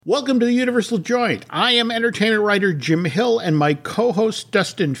Welcome to the Universal Joint. I am entertainment writer Jim Hill, and my co-host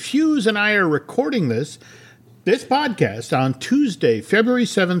Dustin Fuhs and I are recording this podcast on Tuesday, February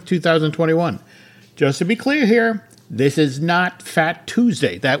 7th, 2021. Just to be clear here, this is not Fat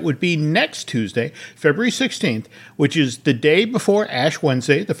Tuesday. That would be next Tuesday, February 16th, which is the day before Ash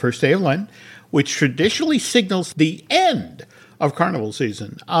Wednesday, the first day of Lent, which traditionally signals the end of carnival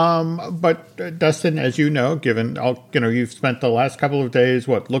season. But Dustin, as you know, you've spent the last couple of days,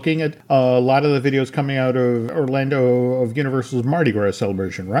 looking at a lot of the videos coming out of Orlando of Universal's Mardi Gras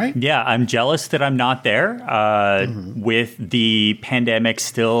celebration, right? Yeah, I'm jealous that I'm not there with the pandemic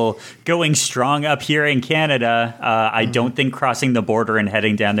still going strong up here in Canada. I don't think crossing the border and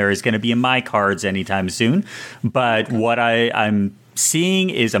heading down there is going to be in my cards anytime soon. But what I'm seeing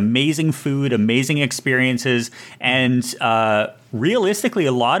is amazing food, amazing experiences, and realistically,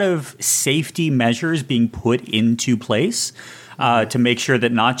 a lot of safety measures being put into place to make sure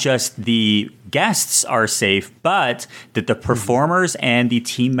that not just the guests are safe, but that the performers and the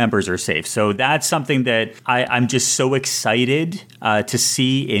team members are safe. So that's something that I'm just so excited to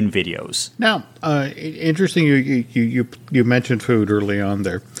see in videos. Now, interesting, you mentioned food early on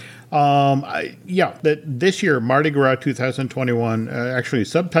there. That this year, Mardi Gras 2021, actually,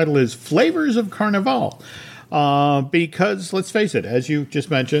 subtitle is Flavors of Carnival. Because let's face it, as you just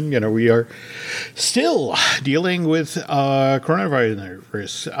mentioned, we are still dealing with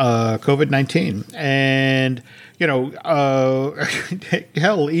coronavirus, COVID-19, and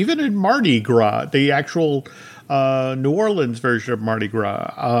hell, even in Mardi Gras, the actual New Orleans version of Mardi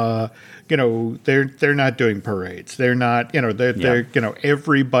Gras, they're not doing parades. They're not, they're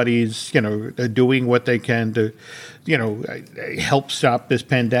everybody's, doing what they can to, help stop this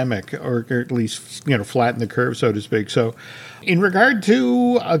pandemic, or at least, flatten the curve, so to speak. So in regard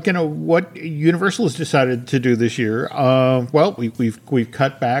to, what Universal has decided to do this year, we've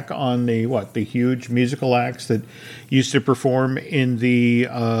cut back on the huge musical acts that used to perform in the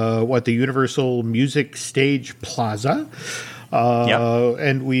Universal Music Stage Plaza.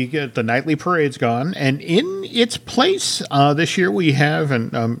 And we get the nightly parade's gone, and in its place this year we have,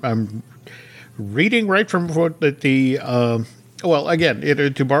 and I'm reading right from what to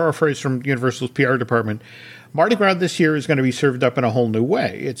borrow a phrase from Universal's PR department, Mardi Gras this year is going to be served up in a whole new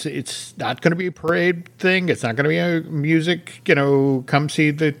way. It's not going to be a parade thing. It's not going to be a music, come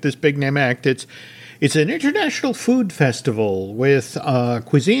see this big name act. It's an international food festival with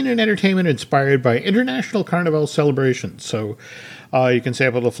cuisine and entertainment inspired by international carnival celebrations. So you can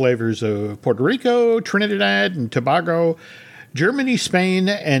sample the flavors of Puerto Rico, Trinidad and Tobago, Germany, Spain,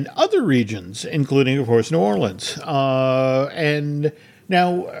 and other regions, including, of course, New Orleans. And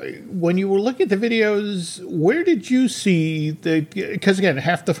now, when you were looking at the videos, where did you see because again,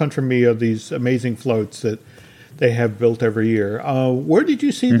 half the fun for me are these amazing floats that they have built every year. Where did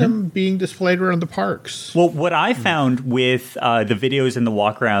you see them being displayed around the parks? Well, what I found with the videos and the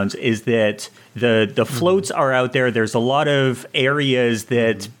walkarounds is that the floats are out there. There's a lot of areas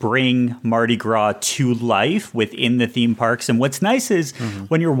that bring Mardi Gras to life within the theme parks. And what's nice is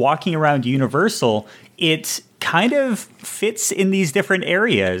when you're walking around Universal, it kind of fits in these different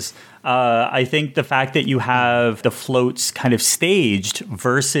areas. I think the fact that you have the floats kind of staged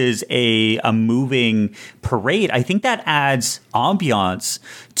versus a moving parade, I think that adds ambiance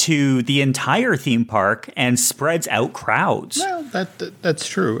to the entire theme park and spreads out crowds. Well, that's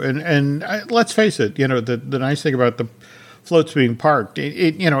true. And let's face it, the nice thing about the floats being parked,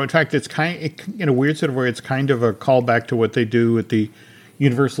 in fact, it's in a weird sort of way, it's kind of a callback to what they do at the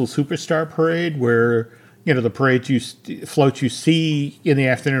Universal Superstar Parade, where the floats you see in the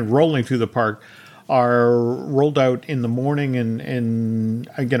afternoon rolling through the park are rolled out in the morning and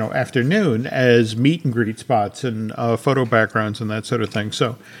afternoon as meet and greet spots and photo backgrounds and that sort of thing.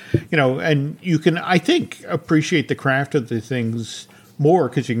 So, and you can, I think, appreciate the craft of the things more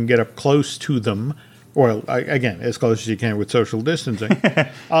because you can get up close to them. Well, again, as close as you can with social distancing.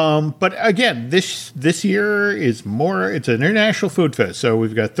 But again, this year is it's an international food fest. So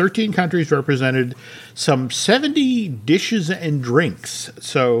we've got 13 countries represented, some 70 dishes and drinks.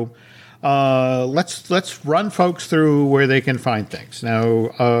 So let's run folks through where they can find things.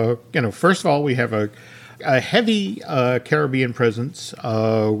 Now, first of all, we have a heavy Caribbean presence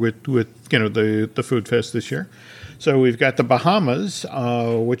with the food fest this year. So we've got the Bahamas,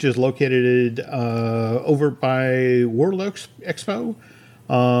 which is located over by World Expo,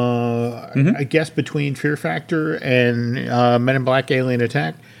 I guess between Fear Factor and Men in Black Alien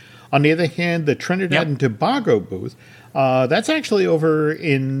Attack. On the other hand, the Trinidad and Tobago booth, that's actually over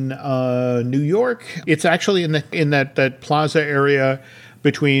in New York. It's actually in that plaza area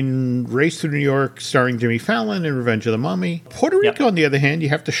between Race to New York, starring Jimmy Fallon, and Revenge of the Mummy. Puerto Rico, on the other hand, you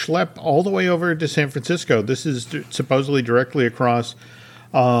have to schlep all the way over to San Francisco. This is supposedly directly across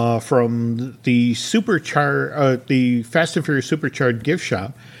from the the Fast and Furious Supercharged gift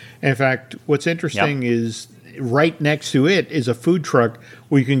shop. In fact, what's interesting is right next to it is a food truck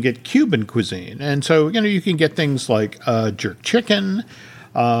where you can get Cuban cuisine, and so you can get things like jerk chicken.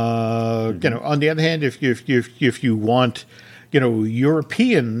 On the other hand, if you want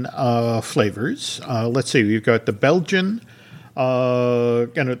European flavors, let's see, we've got the Belgian.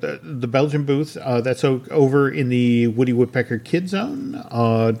 The Belgian booth that's over in the Woody Woodpecker Kid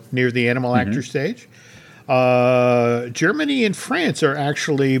Zone near the Animal Actor stage. Germany and France are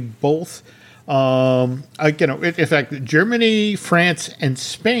actually both. In fact, Germany, France, and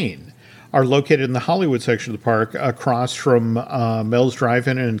Spain are located in the Hollywood section of the park, across from Mel's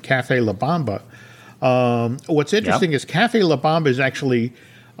Drive-In and Cafe La Bamba. What's interesting is Cafe La Bamba is actually,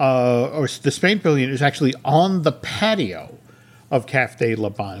 or the Spain Pavilion is actually on the patio of Cafe La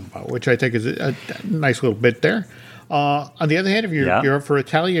Bamba, which I think is a nice little bit there. On the other hand, if you're up for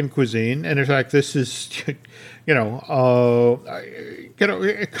Italian cuisine, and in fact, this is, kind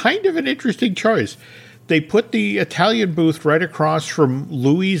of an interesting choice. They put the Italian booth right across from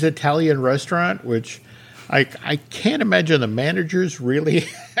Louis' Italian restaurant, which I can't imagine the manager's really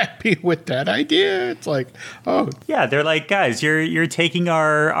happy with that idea. It's like, yeah, they're like, guys, you're taking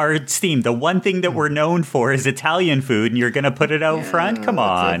our steam. The one thing that we're known for is Italian food, and you're going to put it out front? Come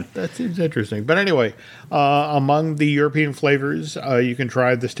on. That seems interesting. But anyway, among the European flavors you can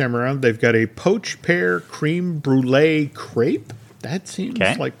try this time around, they've got a poached pear creme brulee crepe. That seems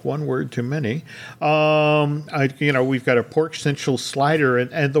like one word too many. We've got a pork sensual slider,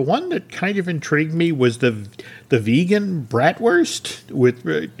 and the one that kind of intrigued me was the vegan bratwurst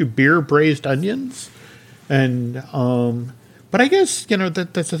with beer braised onions, and but I guess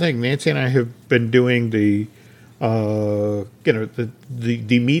that's the thing. Nancy and I have been doing the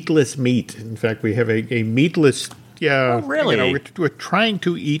meatless meat. In fact, we have a meatless. Yeah, really? We're trying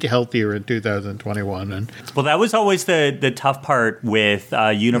to eat healthier in 2021. Well, that was always the tough part with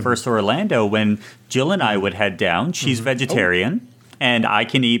Universal Orlando when Jill and I would head down. She's vegetarian, and I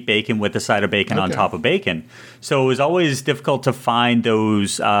can eat bacon with a side of bacon on top of bacon. So it was always difficult to find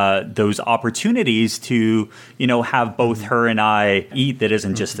those opportunities to have both her and I eat that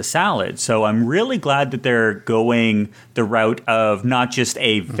isn't just a salad. So I'm really glad that they're going the route of not just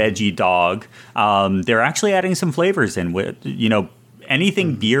a veggie dog. They're actually adding some flavors in with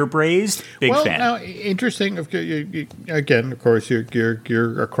anything beer braised. Big fan. Now, interesting. Again, of course,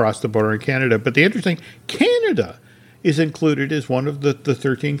 you're across the border in Canada, but the interesting Canada is included as one of the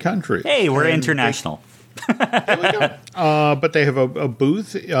 13 countries. Hey, we're international. There we go. But they have a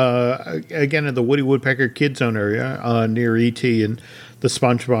booth, again, in the Woody Woodpecker Kid Zone area near E.T. and the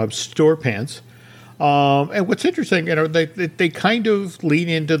SpongeBob Store Pants. And what's interesting, they kind of lean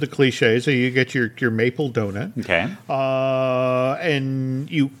into the cliche. So you get your maple donut. Okay. And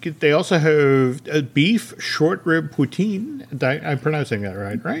they also have a beef short rib poutine. I'm pronouncing that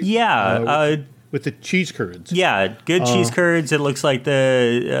right? Yeah. With the cheese curds. Yeah, good cheese curds. It looks like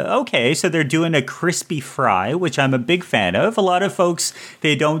so they're doing a crispy fry, which I'm a big fan of. A lot of folks,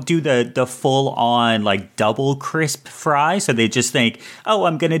 they don't do the full-on, double crisp fry, so they just think,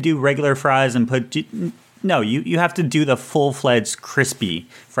 I'm going to do regular fries and put... No, you have to do the full-fledged crispy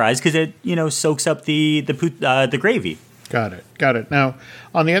fries because it, soaks up the gravy. Got it. Now,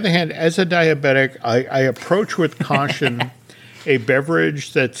 on the other hand, as a diabetic, I approach with caution... a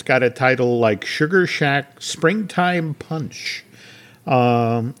beverage that's got a title like Sugar Shack Springtime Punch.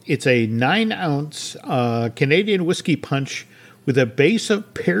 It's a 9-ounce Canadian whiskey punch with a base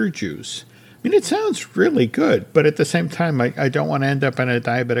of pear juice. I mean, it sounds really good, but at the same time, I don't want to end up in a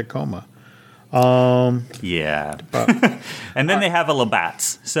diabetic coma. Yeah. And then they have a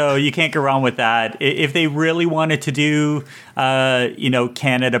Labatt's. So you can't go wrong with that. If they really wanted to do,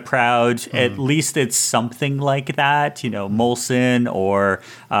 Canada proud, at least it's something like that, Molson, or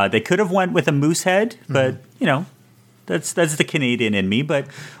they could have went with a moose head, but, that's the Canadian in me. But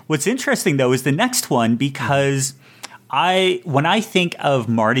what's interesting, though, is the next one, because when I think of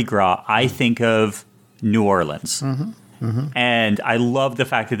Mardi Gras, I think of New Orleans. And I love the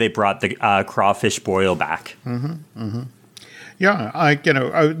fact that they brought the crawfish boil back. Yeah,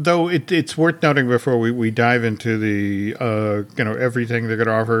 though it's worth noting before we dive into the everything they're going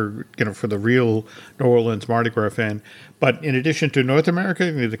to offer for the real New Orleans Mardi Gras fan. But in addition to North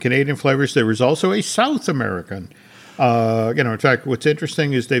America, the Canadian flavors, there was also a South American. In fact, what's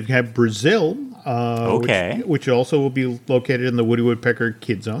interesting is they've had Brazil, which also will be located in the Woody Woodpecker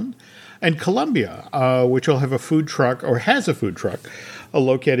Kid Zone. And Colombia, which will have a food truck, or has a food truck,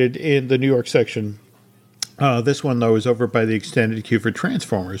 located in the New York section. This one, though, is over by the extended queue for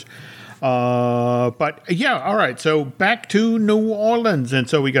Transformers. But yeah, all right. So back to New Orleans, and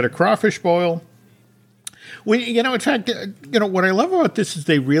so we got a crawfish boil. In fact, what I love about this is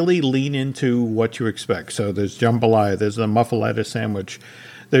they really lean into what you expect. So there's jambalaya, there's the muffaletta sandwich,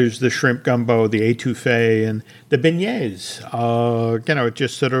 there's the shrimp gumbo, the etouffee, and the beignets.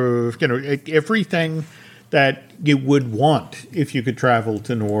 Just sort of, everything that you would want if you could travel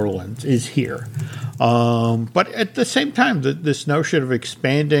to New Orleans is here. But at the same time, this notion of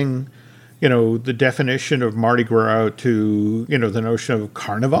expanding, the definition of Mardi Gras to, the notion of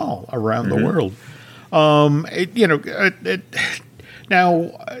Carnival around the world.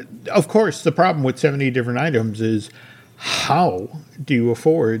 Now, of course, the problem with 70 different items is how do you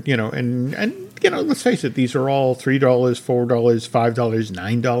afford, and let's face it, these are all $3, $4,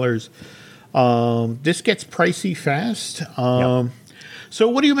 $5, $9. This gets pricey fast. Yep. So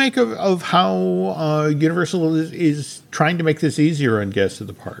what do you make of how Universal is trying to make this easier on guests at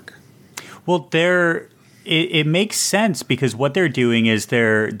the park? Well, it makes sense because what they're doing is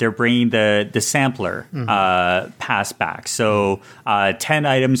they're bringing the sampler pass back. So 10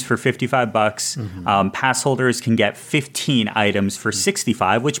 items for $55. Pass holders can get 15 items for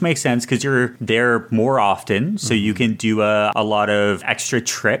 $65, which makes sense because you're there more often. So you can do a lot of extra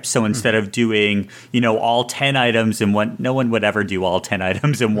trips. So instead of doing all 10 items in one, no one would ever do all 10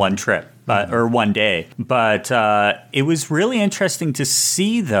 items in one trip. Or one day. But it was really interesting to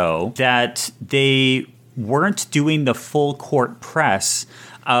see, though, that they weren't doing the full court press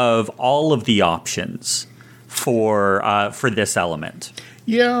of all of the options for this element.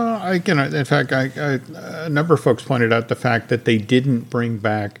 Yeah, in fact, a number of folks pointed out the fact that they didn't bring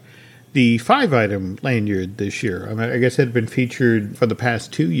back the 5-item lanyard this year. I mean, I guess it had been featured for the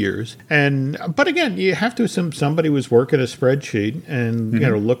past 2 years. But again, you have to assume somebody was working a spreadsheet and,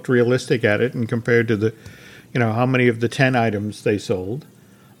 looked realistic at it and compared to the, how many of the 10 items they sold.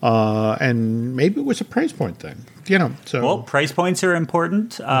 And maybe it was a price point thing, so. Well, price points are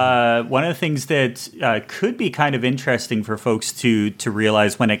important. One of the things that could be kind of interesting for folks to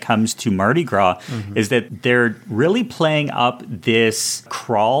realize when it comes to Mardi Gras is that they're really playing up this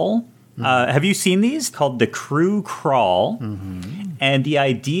crawl. Have you seen these? Called the Crew Crawl. And the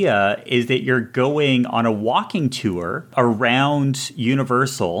idea is that you're going on a walking tour around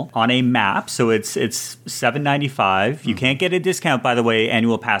Universal on a map. So it's $7.95. You can't get a discount, by the way,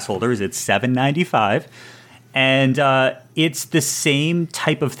 annual pass holders. It's $7.95. And it's the same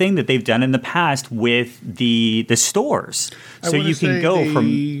type of thing that they've done in the past with the stores. So you can go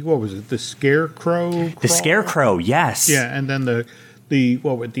from... What was it? The Scarecrow Crawl? The Scarecrow, yes. Yeah, and then the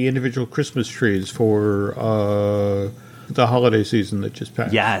individual Christmas trees for the holiday season that just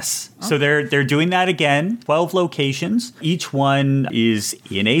passed. Yes. So they're doing that again. 12 locations. Each one is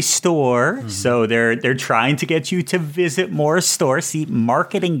in a store. So they're trying to get you to visit more stores. See,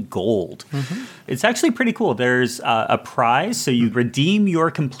 marketing gold. It's actually pretty cool. There's a prize. So you redeem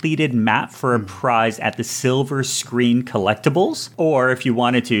your completed map for a prize at the Silver Screen Collectibles. Or if you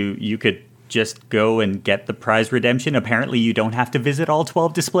wanted to, you could just go and get the prize redemption. Apparently, you don't have to visit all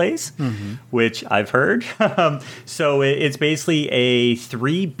 12 displays, which I've heard. So it's basically a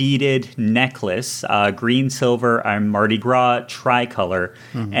 3-beaded necklace, green, silver, and Mardi Gras tricolor.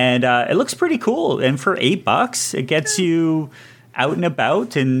 And it looks pretty cool. And for $8, it gets you out and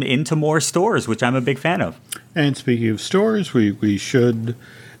about and into more stores, which I'm a big fan of. And speaking of stores, we should...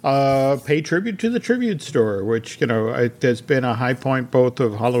 pay tribute to the Tribute Store, which, has been a high point both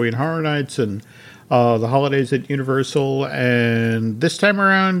of Halloween Horror Nights and the holidays at Universal. And this time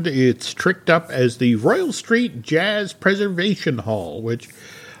around, it's tricked up as the Royal Street Jazz Preservation Hall, which,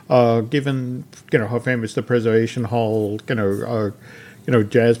 given, how famous the Preservation Hall,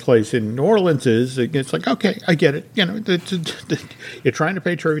 jazz place in New Orleans is, it's like, okay, I get it. You're trying to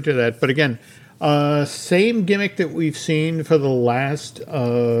pay tribute to that. But again, same gimmick that we've seen for the last,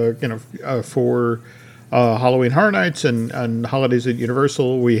 for Halloween Horror Nights and holidays at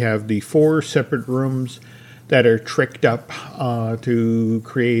Universal. We have the 4 separate rooms that are tricked up to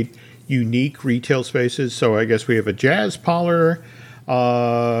create unique retail spaces. So I guess we have a jazz parlor,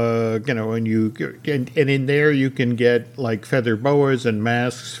 and in there you can get like feather boas and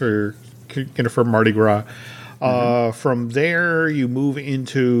masks for Mardi Gras. From there, you move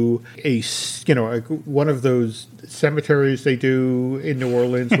into one of those cemeteries they do in New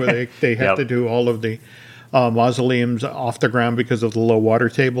Orleans where they have to do all of the mausoleums off the ground because of the low water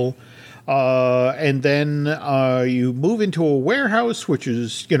table. And then you move into a warehouse, which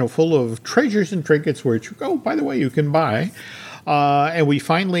is, full of treasures and trinkets, which, by the way, you can buy. And we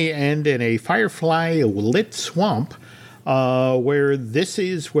finally end in a firefly-lit swamp, where this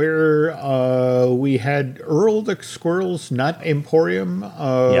is where we had Earl the Squirrel's Nut Emporium.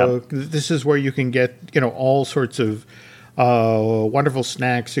 This is where you can get, all sorts of wonderful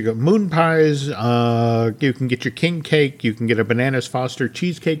snacks. You got moon pies. You can get your king cake. You can get a Bananas Foster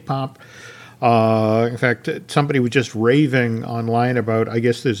cheesecake pop. In fact, somebody was just raving online about, I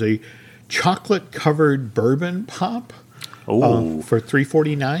guess there's a chocolate-covered bourbon pop. For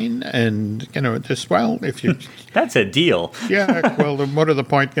 $3.49, and if you that's a deal. Yeah, well, the more to the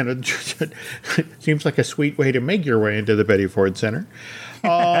point, it seems like a sweet way to make your way into the Betty Ford Center.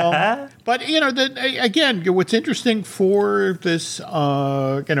 But again, what's interesting for this,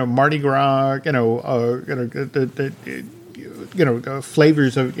 Mardi Gras,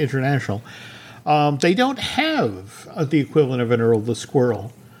 flavors of international, they don't have the equivalent of an Earl the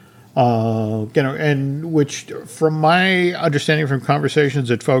Squirrel. And which, from my understanding from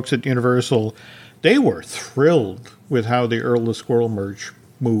conversations at folks at Universal, they were thrilled with how the Earl the Squirrel merch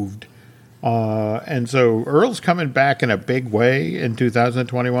moved. And so Earl's coming back in a big way in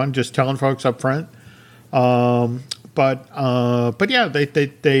 2021, just telling folks up front. But yeah, they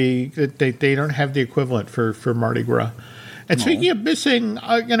don't have the equivalent for Mardi Gras. And speaking of missing,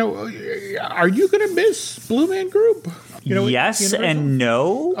 are you going to miss Blue Man Group? Yes and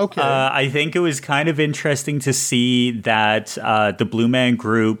no. Okay. I think it was kind of interesting to see that the Blue Man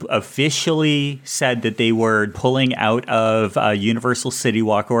Group officially said that they were pulling out of Universal City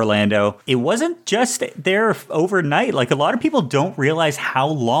Walk Orlando. It wasn't just there overnight. Like, a lot of people don't realize how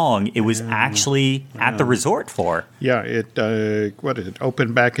long it was actually at the resort for. Yeah, it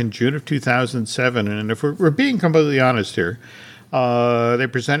opened back in June of 2007. And if we're being completely honest here, they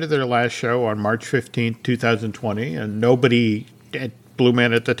presented their last show on March 15th, 2020, and nobody at Blue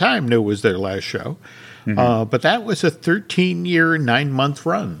Man at the time knew it was their last show. But that was a 13-year, 9-month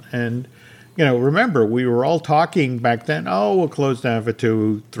run. And, remember, we were all talking back then, we'll close down for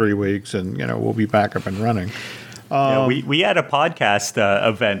 2-3 weeks and, we'll be back up and running. We had a podcast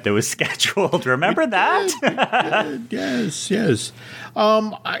event that was scheduled. Remember that? Yes.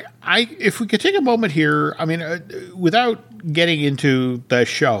 If we could take a moment here, without getting into the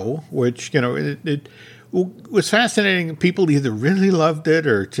show, which it was fascinating. People either really loved it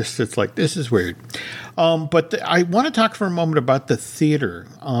or just it's like, this is weird. But I want to talk for a moment about the theater,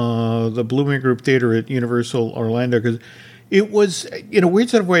 the Blue Man Group Theater at Universal Orlando, because it was, in a weird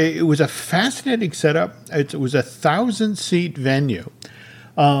sort of way, it was a fascinating setup. It was a 1,000-seat venue.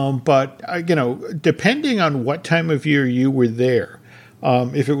 But depending on what time of year you were there,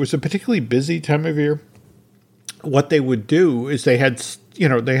 if it was a particularly busy time of year, what they would do is they had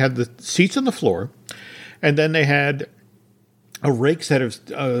the seats on the floor, and then they had a rake set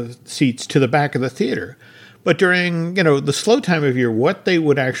of seats to the back of the theater. But during, the slow time of year, what they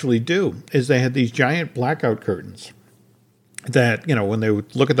would actually do is they had these giant blackout curtains that, when they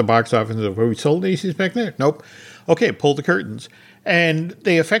would look at the box office, have we sold any seats back there? Nope. Okay, pull the curtains. And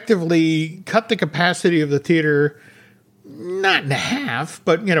they effectively cut the capacity of the theater, not in half,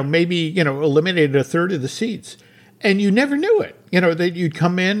 but, maybe, eliminated a third of the seats. And you never knew it, that you'd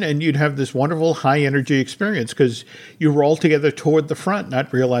come in and you'd have this wonderful high energy experience because you were all together toward the front,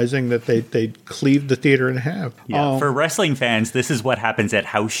 not realizing that they'd cleaved the theater in half. Yeah, for wrestling fans, this is what happens at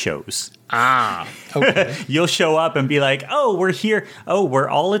house shows. Okay. You'll show up and be like, oh, we're here. Oh, we're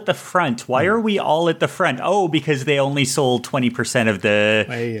all at the front. Why are we all at the front? Oh, because they only sold 20% of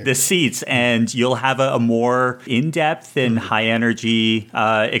the seats. And you'll have a more in-depth and high-energy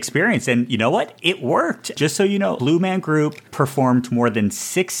experience. And you know what? It worked. Just so you know, Blue Man Group performed more than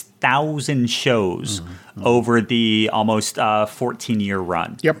 6,000 shows over the almost 14-year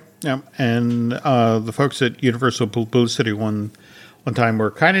run. Yep. And the folks at Universal Blue City one time were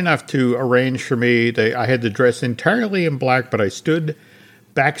kind enough to arrange for me. I had to dress entirely in black, but I stood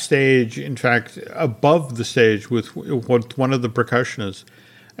backstage, in fact, above the stage with one of the percussionists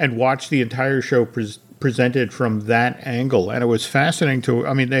and watched the entire show presented from that angle. And it was fascinating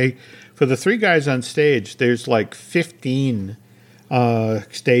for the three guys on stage, there's like 15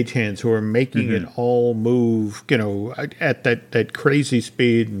 stagehands who are making it all move, at that crazy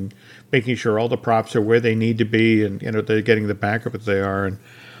speed and making sure all the props are where they need to be, and they're getting the backup as they are. And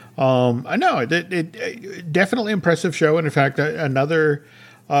I know it definitely impressive show. And in fact, another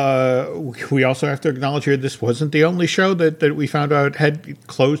we also have to acknowledge here this wasn't the only show that we found out had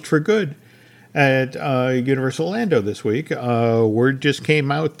closed for good at Universal Orlando this week. Word just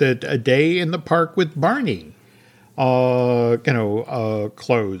came out that A Day in the Park with Barney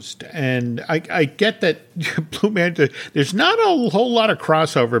closed. And I get that Blue Man, there's not a whole lot of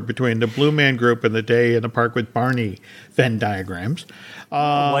crossover between the Blue Man Group and the Day in the Park with Barney Venn diagrams.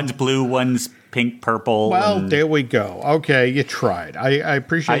 One's blue, one's pink, purple. Well, there we go. Okay, you tried. I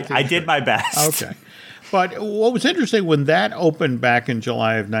appreciate that. I did my best. Okay. But what was interesting, when that opened back in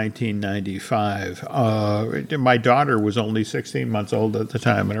July of 1995, my daughter was only 16 months old at the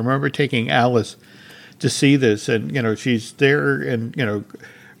time. And I remember taking Alice to see this. And, she's there and,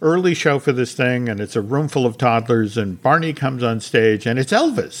 early show for this thing. And it's a room full of toddlers. And Barney comes on stage and it's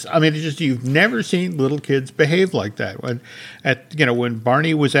Elvis. I mean, it's just, you've never seen little kids behave like that. When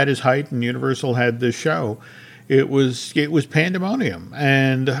Barney was at his height and Universal had this show, it was pandemonium.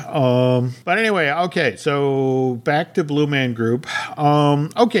 And but anyway, okay, so back to Blue Man Group.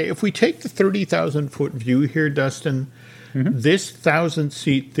 Okay, if we take the 30,000-foot view here, Dustin, this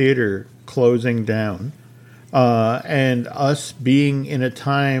 1,000-seat theater closing down, and us being in a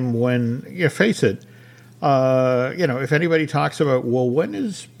time when, face it, if anybody talks about, well, when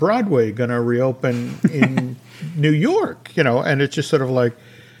is Broadway going to reopen in New York? And it's just sort of like,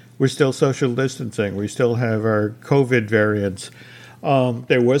 we're still social distancing. We still have our COVID variants.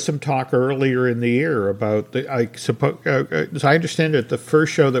 There was some talk earlier in the year about, as I understand it, the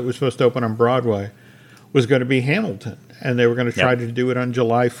first show that was supposed to open on Broadway was going to be Hamilton, and they were going to try to do it on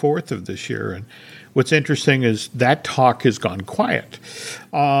July 4th of this year. And what's interesting is that talk has gone quiet.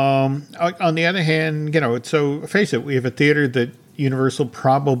 On the other hand, so face it, we have a theater that Universal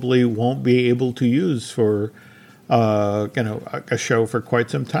probably won't be able to use for a show for quite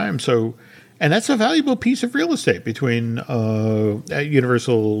some time. So, and that's a valuable piece of real estate between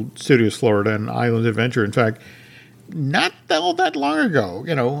Universal Studios Florida and Islands Adventure. In fact, not all that long ago,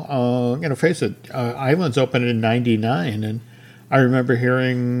 face it, Islands opened in '99, and I remember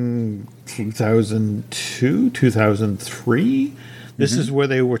hearing 2002, 2003. This is where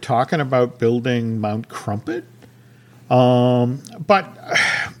they were talking about building Mount Crumpet. But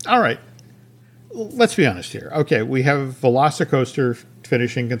all right. Let's be honest here. Okay, we have Velocicoaster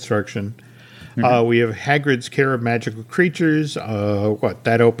finishing construction. We have Hagrid's Care of Magical Creatures.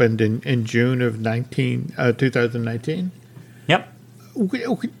 That opened in June of 2019? Yep.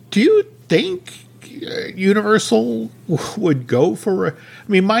 Do you think Universal would go for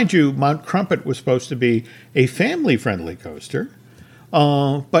mind you, Mount Crumpet was supposed to be a family-friendly coaster,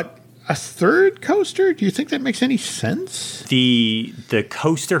 but a third coaster? Do you think that makes any sense? The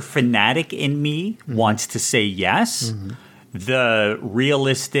coaster fanatic in me wants to say yes. The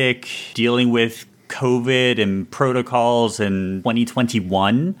realistic dealing with COVID and protocols in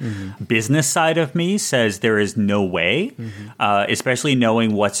 2021 business side of me says there is no way, especially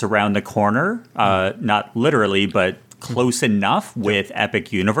knowing what's around the corner, not literally, but close enough with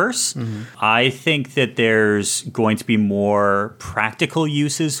Epic Universe. I think that there's going to be more practical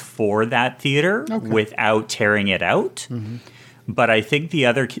uses for that theater without tearing it out. But I think the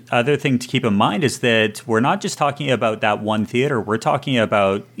other thing to keep in mind is that we're not just talking about that one theater. We're talking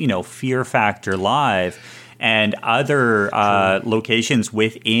about, Fear Factor Live and other locations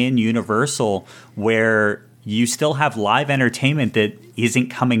within Universal where you still have live entertainment that isn't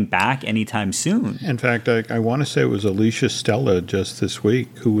coming back anytime soon. In fact, I want to say it was Alicia Stella just this week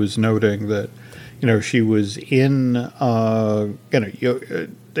who was noting that, she was in,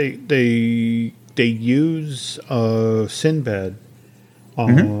 they use Sinbad.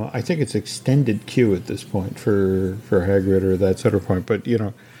 I think it's extended queue at this point for Hagrid or that sort of point. But,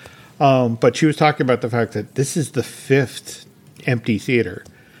 but she was talking about the fact that this is the 5th empty theater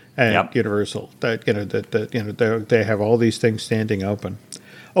at Universal, that they have all these things standing open.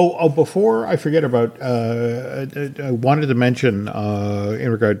 Before I forget about, I wanted to mention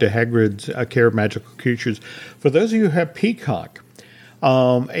in regard to Hagrid's Care of Magical Creatures, for those of you who have Peacock,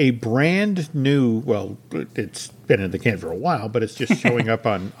 a brand new, well, it's been in the can for a while, but it's just showing up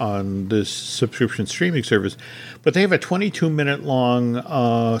on this subscription streaming service. But they have a 22-minute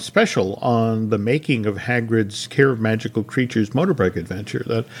long special on the making of Hagrid's Care of Magical Creatures motorbike adventure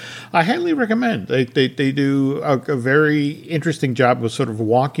that I highly recommend. They do a very interesting job of sort of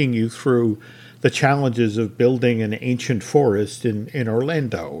walking you through the challenges of building an ancient forest in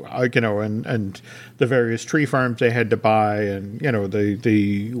Orlando, and the various tree farms they had to buy, and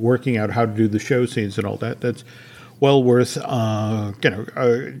the working out how to do the show scenes and all that. That's well worth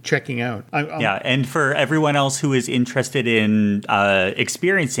checking out. And for everyone else who is interested in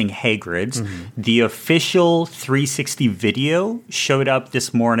experiencing Hagrid's, the official 360 video showed up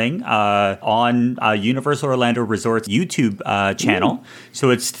this morning on Universal Orlando Resort's YouTube channel. So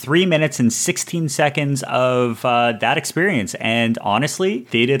it's 3 minutes and 16 seconds of that experience. And honestly,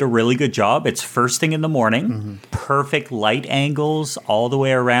 they did a really good job. It's first thing in the morning, perfect light angles all the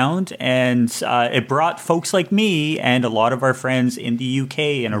way around. And it brought folks like me me and a lot of our friends in the UK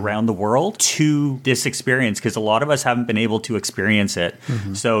and around the world to this experience, because a lot of us haven't been able to experience it.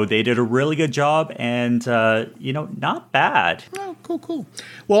 So they did a really good job, and not bad. Oh, cool.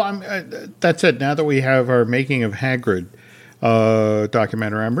 Well, that said, now that we have our Making of Hagrid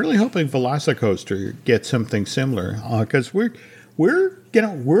documentary, I'm really hoping Velocicoaster gets something similar, because we're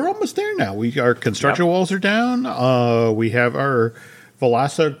almost there now. Our construction walls are down. We have our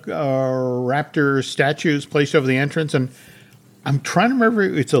Velociraptor statues placed over the entrance, and I'm trying to remember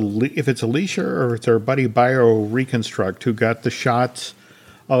if it's Alicia or it's our buddy Bio Reconstruct who got the shots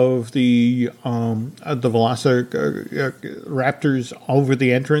of the Velociraptors over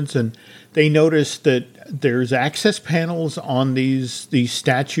the entrance, and they noticed that there's access panels on these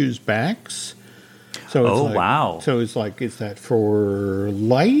statues' backs. So wow! So it's like, is that for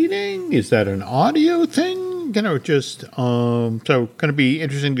lighting? Is that an audio thing? So going to be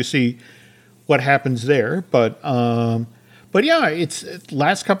interesting to see what happens there. But yeah, it's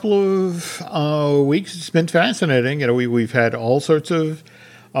last couple of weeks. It's been fascinating. We've had all sorts of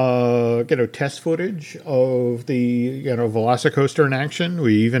test footage of the Velocicoaster in action.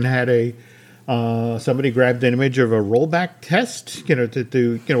 We even had somebody grabbed an image of a rollback test. To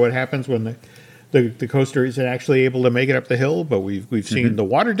do what happens when the coaster isn't actually able to make it up the hill, but we've seen the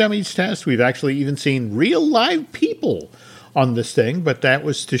water dummies test. We've actually even seen real live people on this thing, but that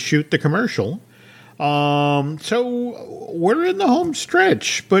was to shoot the commercial. So we're in the home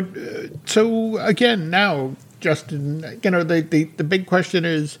stretch. But so again, now, Justin, the big question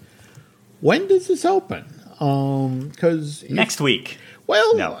is, when does this open? Because next week.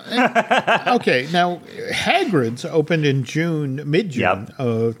 Well, no. Okay. Now, Hagrid's opened in mid-June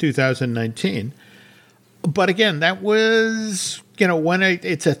of 2019. But again, that was, when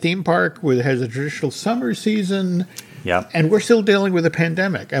it's a theme park has a traditional summer season. Yeah. And we're still dealing with a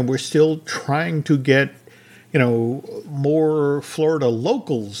pandemic, and we're still trying to get, more Florida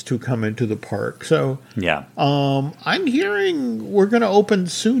locals to come into the park. So yeah, I'm hearing we're going to open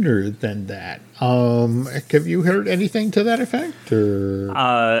sooner than that. Have you heard anything to that effect? Or?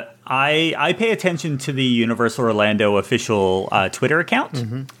 I pay attention to the Universal Orlando official Twitter account,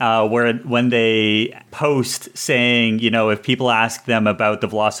 where when they post saying, if people ask them about the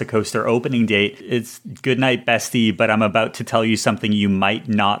Velocicoaster opening date, it's good night, bestie, but I'm about to tell you something you might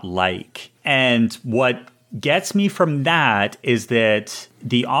not like. And what gets me from that is that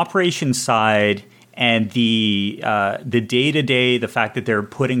the operations side and the day-to-day, the fact that they're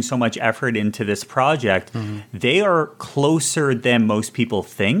putting so much effort into this project, they are closer than most people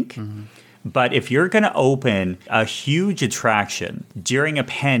think. But if you're going to open a huge attraction during a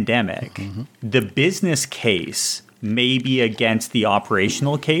pandemic, the business case may be against the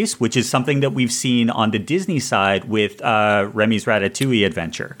operational case, which is something that we've seen on the Disney side with Remy's Ratatouille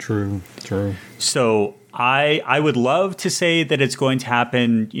adventure. True. So I would love to say that it's going to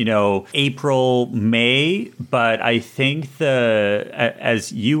happen, April, May, but I think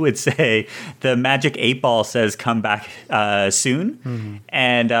as you would say, the magic 8-ball says come back soon.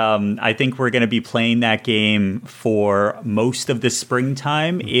 And I think we're going to be playing that game for most of the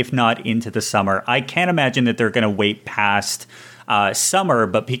springtime, if not into the summer. I can't imagine that they're going to wait past summer,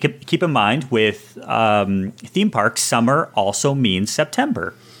 but keep in mind with theme parks, summer also means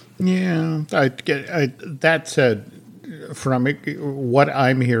September. Yeah, that said, from what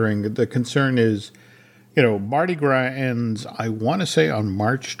I'm hearing, the concern is, Mardi Gras ends, I want to say, on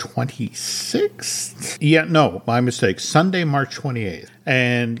March 26th. Yeah, no, my mistake. Sunday, March 28th.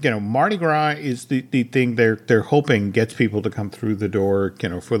 And, Mardi Gras is the thing they're hoping gets people to come through the door,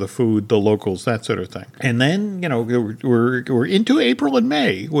 for the food, the locals, that sort of thing. And then, we're into April and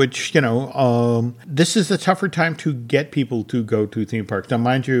May, which, this is the tougher time to get people to go to theme parks. Now,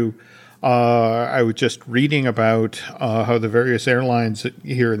 mind you, I was just reading about how the various airlines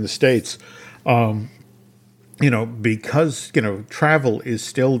here in the States, because, travel is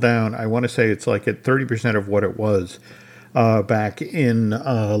still down. I want to say it's like at 30% of what it was back in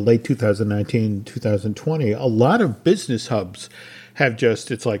late 2019, 2020. A lot of business hubs have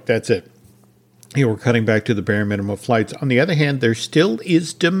it's like, that's it. We're cutting back to the bare minimum flights. On the other hand, there still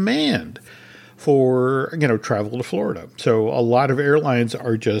is demand for, travel to Florida. So a lot of airlines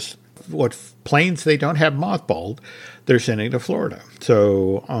are just what planes they don't have mothballed, they're sending to Florida.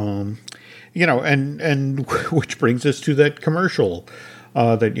 So, and which brings us to that commercial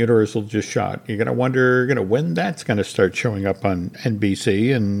that Universal just shot. You're going to wonder, when that's going to start showing up on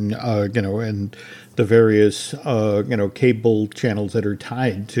NBC and, and the various, cable channels that are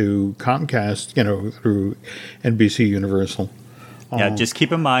tied to Comcast, through NBC Universal. Yeah, just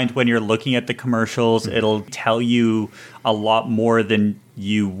keep in mind when you're looking at the commercials, it'll tell you a lot more than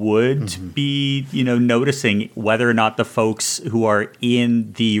you would be, noticing whether or not the folks who are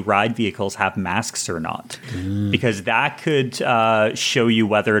in the ride vehicles have masks or not. Because that could show you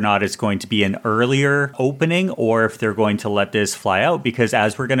whether or not it's going to be an earlier opening or if they're going to let this fly out. Because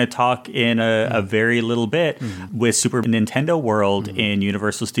as we're going to talk in a very little bit with Super Nintendo World in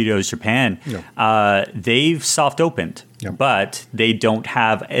Universal Studios Japan, they've soft opened. But they don't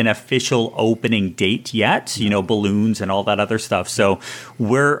have an official opening date yet, balloons and all that other stuff. So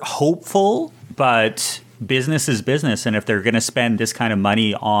we're hopeful, but business is business. And if they're going to spend this kind of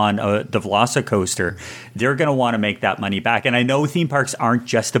money on the Velocicoaster, they're going to want to make that money back. And I know theme parks aren't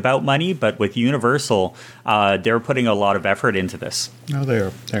just about money, but with Universal, they're putting a lot of effort into this. Oh,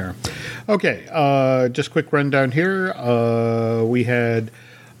 they are. Okay, just quick rundown here. We had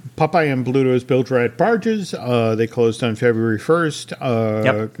Popeye and Bluto's Build-Rat Barges. They closed on February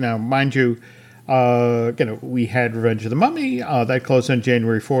 1st. Now, mind you, we had Revenge of the Mummy. That closed on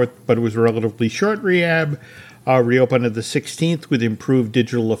January 4th, but it was a relatively short rehab. Reopened on the 16th with improved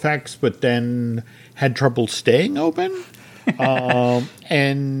digital effects, but then had trouble staying open.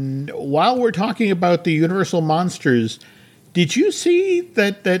 And while we're talking about the Universal Monsters, did you see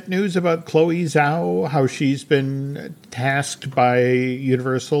that news about Chloe Zhao, how she's been tasked by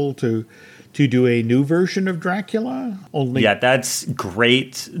Universal to do a new version of Dracula? That's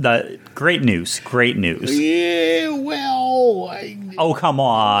great. Great news. Yeah, well... oh, come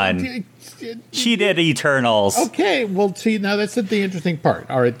on. She did Eternals. Okay, well, see, now that's the interesting part.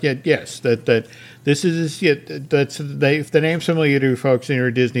 All right, yes, that this is... if the name's familiar to folks and you're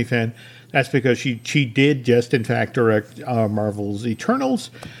a Disney fan, that's because she did just, in fact, direct Marvel's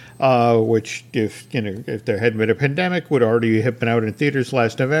Eternals, which, if there hadn't been a pandemic, would already have been out in theaters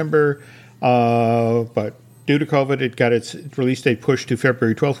last November. But due to COVID, it got its release date pushed to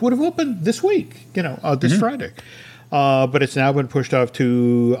February 12th. Would have opened this week, this Friday. But it's now been pushed off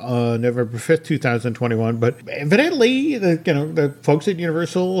to November 5th, 2021. But evidently, the folks at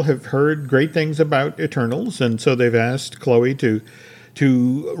Universal have heard great things about Eternals, and so they've asked Chloe to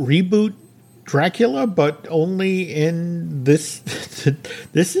reboot Dracula, but only in this.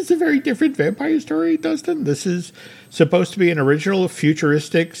 This is a very different vampire story, Dustin. This is supposed to be an original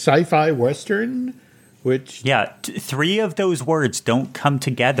futuristic sci-fi western, which... Yeah, three of those words don't come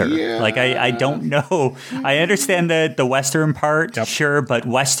together. Yeah. I don't know. I understand the western part, sure, but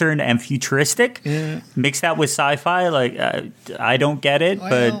western and futuristic, mix that with sci-fi, I don't get it,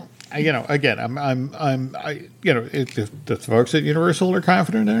 but... Again, if the folks at Universal are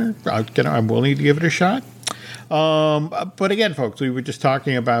confident there, I'm willing to give it a shot. But again, folks, we were just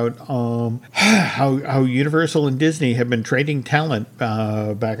talking about how Universal and Disney have been trading talent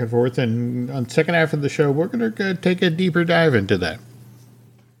back and forth, and on the second half of the show, we're going to take a deeper dive into that.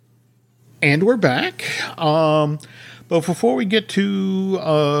 And we're back. But before we get to,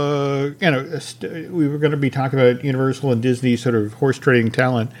 we were going to be talking about Universal and Disney sort of horse trading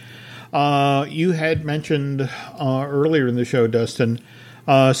talent. You had mentioned earlier in the show, Dustin,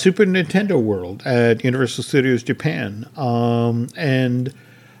 Super Nintendo World at Universal Studios Japan. So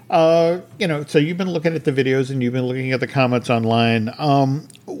you've been looking at the videos and you've been looking at the comments online.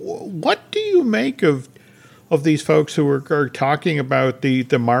 What do you make of these folks who are talking about the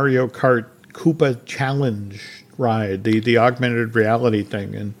Mario Kart Koopa Challenge ride, the augmented reality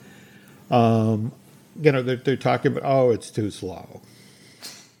thing? And, they're talking about, it's too slow.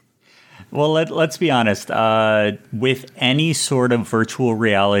 Well, let's be honest. With any sort of virtual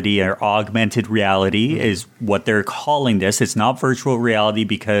reality or augmented reality is what they're calling this. It's not virtual reality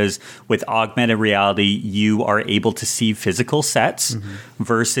because with augmented reality, you are able to see physical sets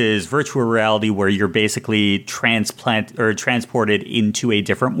versus virtual reality where you're basically transported into a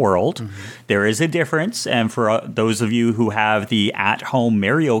different world. There is a difference. And for those of you who have the at-home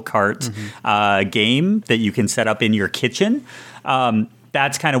Mario Kart game that you can set up in your kitchen,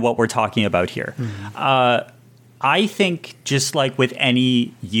 that's kind of what we're talking about here. I think just like with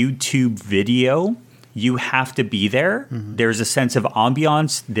any YouTube video, you have to be there. There's a sense of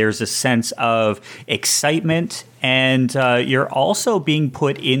ambiance. There's a sense of excitement. And you're also being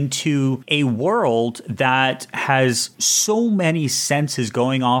put into a world that has so many senses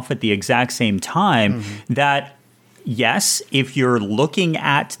going off at the exact same time that... Yes, if you're looking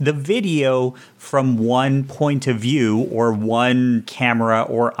at the video from one point of view or one camera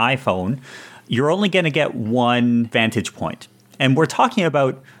or iPhone, you're only going to get one vantage point. And we're talking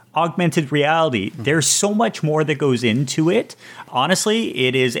about augmented reality. There's so much more that goes into it. Honestly,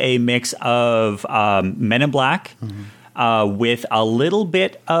 it is a mix of Men in Black with a little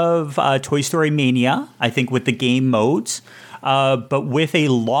bit of Toy Story Mania, I think, with the game modes, but with a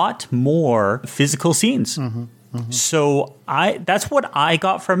lot more physical scenes. So that's what I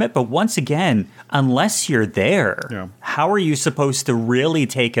got from it. But once again, unless you're there, how are you supposed to really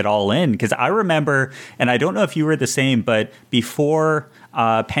take it all in? Because I remember, and I don't know if you were the same, but before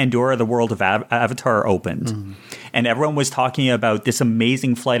Pandora, the World of Avatar opened, and everyone was talking about this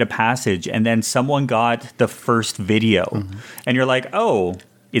amazing Flight of Passage, and then someone got the first video, and you're like, oh,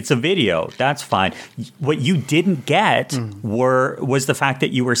 it's a video. That's fine. What you didn't get was the fact that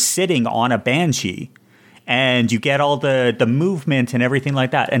you were sitting on a Banshee. And you get all the movement and everything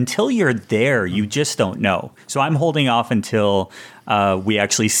like that. Until you're there, you just don't know. So I'm holding off until we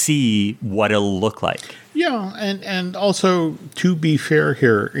actually see what it'll look like. Yeah, and also, to be fair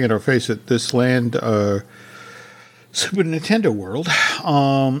here, face it, this land, Super Nintendo World,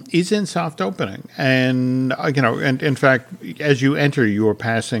 is in soft opening. And, and in fact, as you enter, you are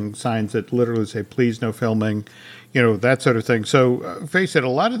passing signs that literally say, please, no filming, that sort of thing. So, face it, a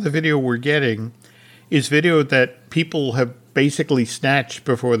lot of the video we're getting is video that people have basically snatched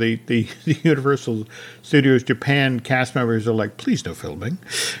before the Universal Studios Japan cast members are like, please no filming,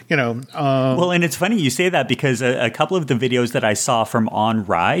 Well, and it's funny you say that because a couple of the videos that I saw from On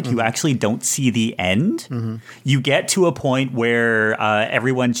Ride, you actually don't see the end. You get to a point where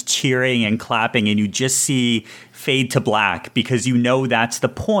everyone's cheering and clapping and you just see fade to black because that's the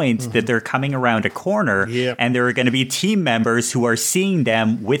point that they're coming around a corner and there are going to be team members who are seeing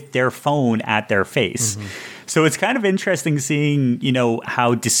them with their phone at their face. So it's kind of interesting seeing,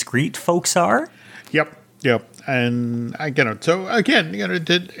 how discreet folks are. Yep. And so again,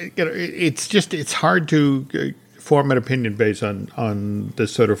 it's hard to form an opinion based on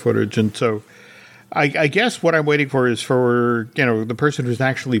this sort of footage. And so I guess what I'm waiting for is for, the person who's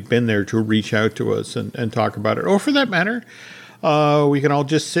actually been there to reach out to us and talk about it. Or for that matter, we can all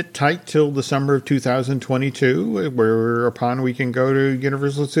just sit tight till the summer of 2022, whereupon we can go to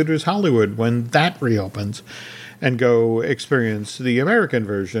Universal Studios Hollywood when that reopens and go experience the American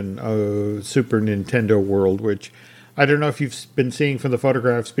version of Super Nintendo World, which I don't know if you've been seeing from the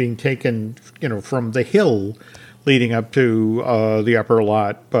photographs being taken, from the hill leading up to the upper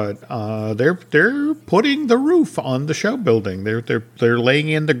lot, but they're putting the roof on the show building. They're laying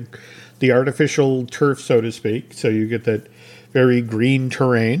in the artificial turf, so to speak, so you get that very green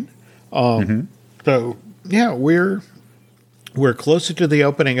terrain. So yeah, we're closer to the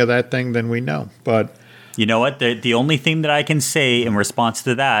opening of that thing than we know. But you know what? The only thing that I can say in response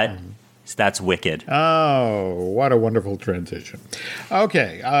to that is that's wicked. Oh, what a wonderful transition.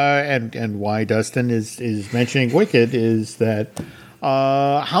 Okay, and why Dustin is mentioning Wicked is that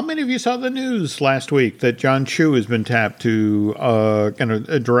how many of you saw the news last week that John Chu has been tapped to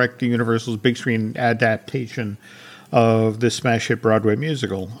direct the Universal's big screen adaptation of this smash hit Broadway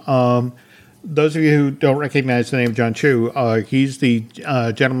musical? Those of you who don't recognize the name John Chu, he's the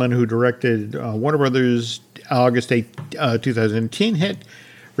gentleman who directed Warner Brothers' August 8, 2010 hit,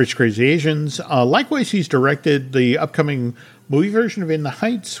 Rich Crazy Asians. Likewise, he's directed the upcoming movie version of In the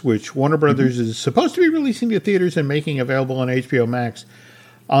Heights, which Warner Brothers is supposed to be releasing to theaters and making available on HBO Max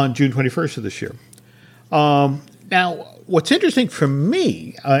on June 21st of this year. Now, what's interesting for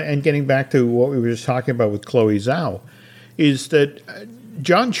me, and getting back to what we were just talking about with Chloe Zhao, is that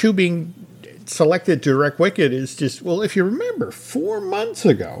John Chu being selected to direct Wicked is just, well, if you remember, 4 months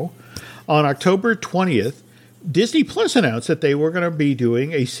ago, on October 20th, Disney Plus announced that they were going to be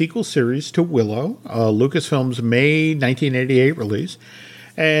doing a sequel series to Willow, Lucasfilm's May 1988 release.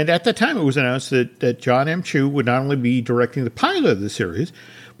 And at the time, it was announced that John M. Chu would not only be directing the pilot of the series,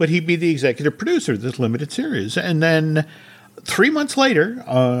 but he'd be the executive producer of this limited series. And then 3 months later,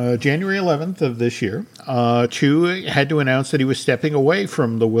 January 11th of this year, Chu had to announce that he was stepping away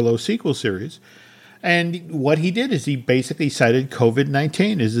from the Willow sequel series. And what he did is he basically cited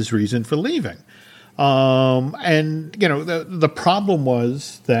COVID-19 as his reason for leaving. And the problem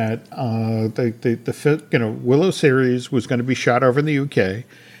was that the Willow series was going to be shot over in the UK,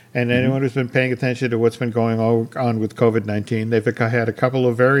 and anyone who's been paying attention to what's been going on with COVID-19, they've had a couple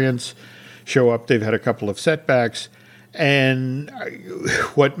of variants show up. They've had a couple of setbacks, and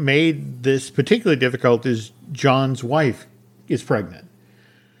what made this particularly difficult is John's wife is pregnant.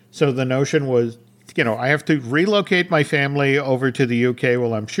 So the notion was, I have to relocate my family over to the UK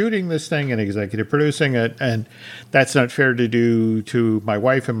while I'm shooting this thing and executive producing it, and that's not fair to do to my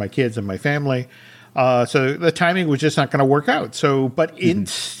wife and my kids and my family. So the timing was just not going to work out. So, but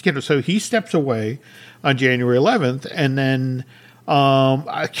so he steps away on January 11th, and then,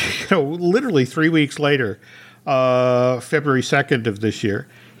 literally 3 weeks later, February 2nd of this year,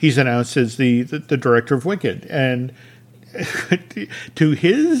 he's announced as the director of Wicked, and to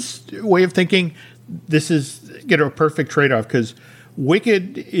his way of thinking, this is a perfect trade-off, because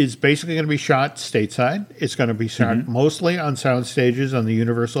Wicked is basically going to be shot stateside. It's going to be shot mostly on sound stages on the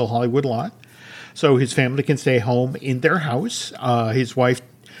Universal Hollywood lot. So his family can stay home in their house. His wife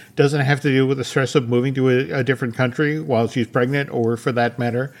doesn't have to deal with the stress of moving to a different country while she's pregnant, or for that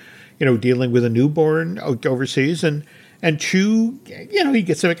matter, dealing with a newborn overseas. And Chu, he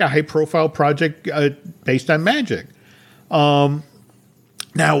gets to make a high profile project based on magic.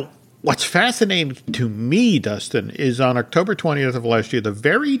 Now, what's fascinating to me, Dustin, is on October 20th of last year, the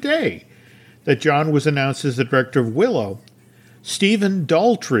very day that John was announced as the director of Willow, Stephen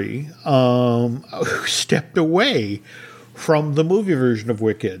Daldry stepped away from the movie version of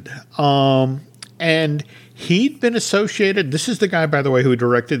Wicked. And he'd been associated, this is the guy, by the way, who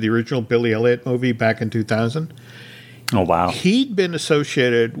directed the original Billy Elliot movie back in 2000. Oh, wow. He'd been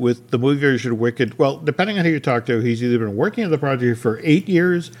associated with the movie version of Wicked. Well, depending on who you talk to, he's either been working on the project for 8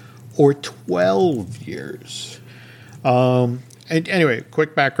 years or 12 years. And anyway,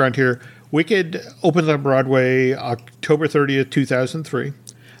 quick background here. Wicked opens on Broadway October 30th, 2003.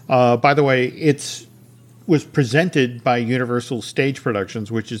 By the way, it was presented by Universal Stage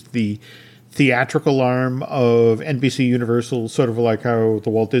Productions, which is the theatrical arm of NBC Universal, sort of like how the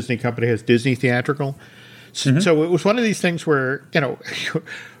Walt Disney Company has Disney Theatrical. So it was one of these things where,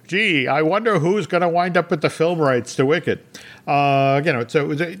 gee, I wonder who's going to wind up with the film rights to Wicked. So it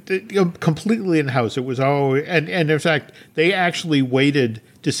was completely in-house. It was and in fact, they actually waited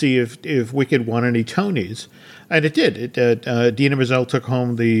to see if Wicked won any Tonys. And it did. Idina Menzel took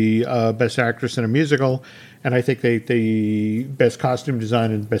home the Best Actress in a Musical, and I think the Best Costume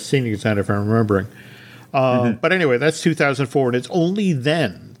Design and Best Scenic Design, if I'm remembering. But anyway, that's 2004, and it's only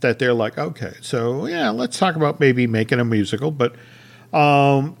then that they're like, okay, so yeah, let's talk about maybe making a musical. But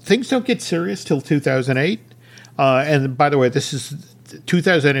things don't get serious till 2008. And by the way,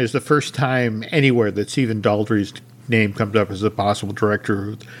 2008 is the first time anywhere that Stephen Daldry's name comes up as a possible director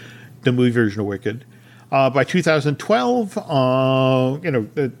of the movie version of Wicked. By 2012,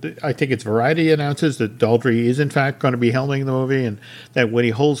 I think it's Variety announces that Daldry is in fact going to be helming the movie, and that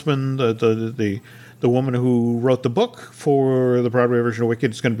Winnie Holzman, the woman who wrote the book for the Broadway version of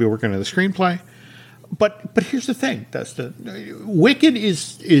Wicked, is going to be working on the screenplay. But here's the thing, Dustin. Wicked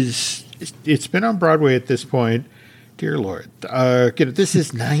it's been on Broadway at this point. Dear Lord, this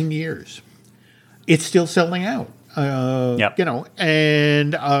is 9 years. It's still selling out. And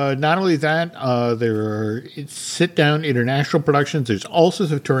not only that, there are sit-down international productions. There's all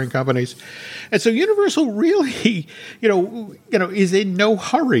sorts of touring companies, and so Universal really, is in no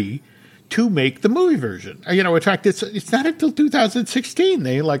hurry to make the movie version. In fact, it's not until 2016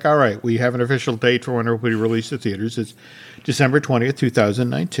 they all right, we have an official date for when it will be released to theaters. It's December 20th,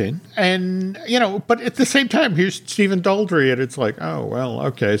 2019. And, but at the same time, here's Stephen Daldry, and it's like, oh, well,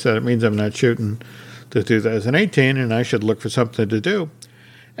 okay, so that means I'm not shooting to 2018, and I should look for something to do.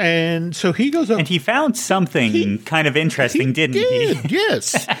 And so he goes over. And he found something kind of interesting, didn't he?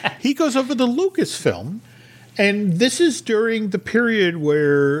 Yes. He goes over to Lucasfilm. And this is during the period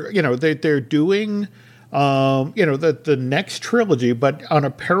where, they're doing, the next trilogy, but on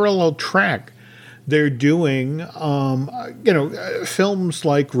a parallel track, they're doing, films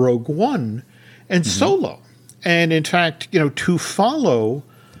like Rogue One and Solo. And in fact, to follow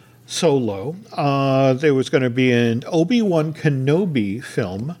Solo, there was going to be an Obi-Wan Kenobi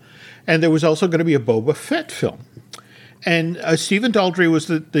film, and there was also going to be a Boba Fett film. And Stephen Daldry was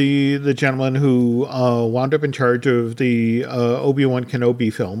the gentleman who wound up in charge of the Obi-Wan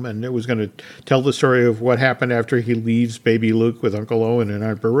Kenobi film, and it was going to tell the story of what happened after he leaves baby Luke with Uncle Owen and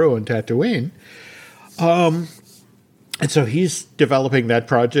Aunt Beru on Tatooine. And so he's developing that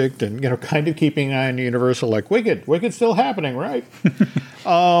project and, kind of keeping an eye on Universal, like, Wicked's still happening, right?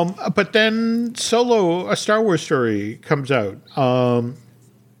 But then Solo, A Star Wars Story, comes out.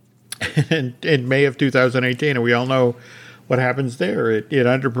 In May of 2018, and we all know what happens there. It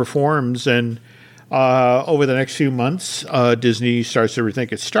underperforms, and over the next few months, Disney starts to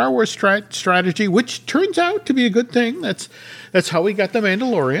rethink its Star Wars strategy, which turns out to be a good thing. That's how we got The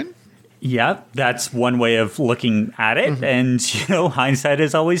Mandalorian. Yeah, that's one way of looking at it, and hindsight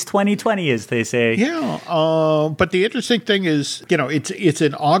is always 20/20, as they say. Yeah, but the interesting thing is, it's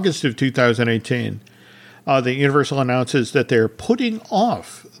in August of 2018. The Universal announces that they're putting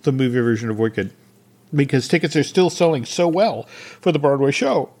off the movie version of Wicked because tickets are still selling so well for the Broadway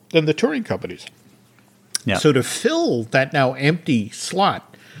show than the touring companies. Yeah. So to fill that now empty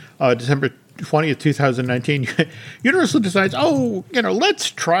slot, December 20th, 2019, Universal decides,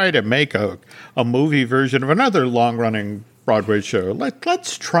 let's try to make a movie version of another long-running Broadway show.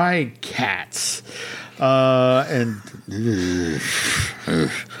 Let's try Cats.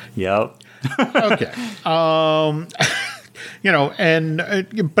 Yep. Okay.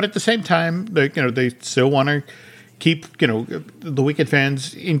 But at the same time, they still want to keep, the Wicked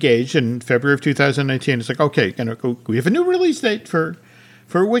fans engaged. In February of 2019, it's like, okay, we have a new release date for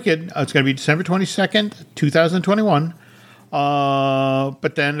Wicked. It's going to be December 22nd, 2021.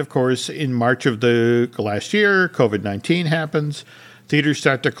 But then, of course, in March of the last year, COVID-19 happens. Theaters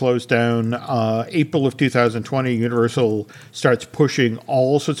start to close down. April of 2020, Universal starts pushing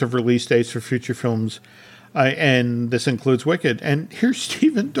all sorts of release dates for future films. And this includes Wicked. And here's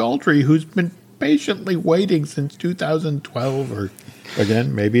Stephen Daldry, who's been patiently waiting since 2012, or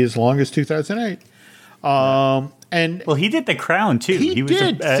again, maybe as long as 2008. He did The Crown too. He was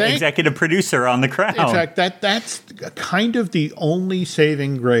an executive producer on The Crown. In fact, that's kind of the only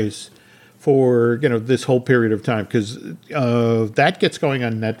saving grace for this whole period of time, because that gets going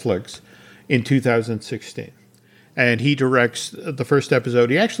on Netflix in 2016, and he directs the first episode.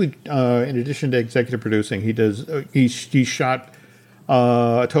 He actually, in addition to executive producing, he shot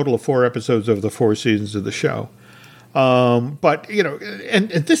a total of 4 episodes of the 4 seasons of the show. But and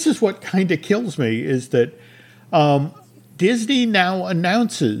this is what kind of kills me is that Disney now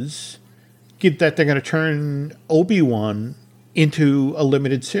announces that they're going to turn Obi-Wan into a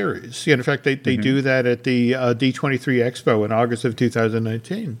limited series. In fact, they do that at the D23 Expo in August of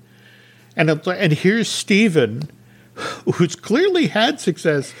 2019. And here's Steven, who's clearly had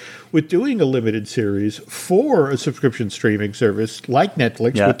success with doing a limited series for a subscription streaming service like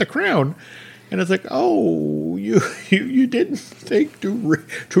Netflix with The Crown. And it's like, oh, you didn't think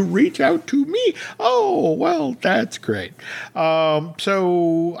to reach out to me? Oh, well, that's great.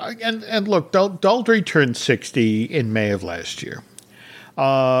 So look, Daldry turned 60 in May of last year.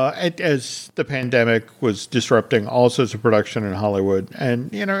 As the pandemic was disrupting all sorts of production in Hollywood.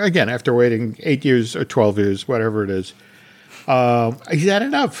 And, again, after waiting 8 years or 12 years, whatever it is, he's had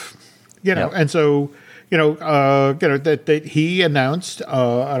enough, And so, that he announced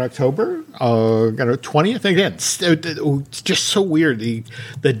on October 20th. Again, it's just so weird.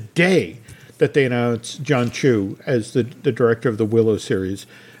 The day that they announced John Chu as the director of the Willow series,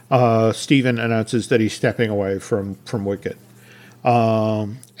 Stephen announces that he's stepping away from Wicked.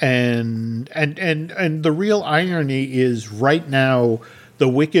 And the real irony is right now the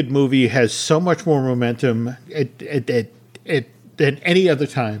Wicked movie has so much more momentum than any other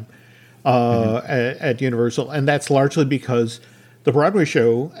time at Universal, and that's largely because the Broadway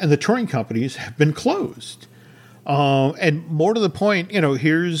show and the touring companies have been closed. And more to the point,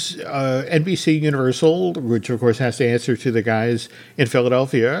 here's NBC Universal, which of course has to answer to the guys in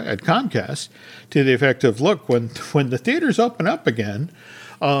Philadelphia at Comcast, to the effect of, look, when the theaters open up again,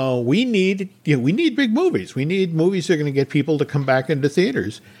 we need big movies. We need movies that are going to get people to come back into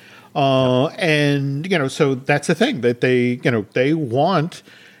theaters. And so that's the thing that they want.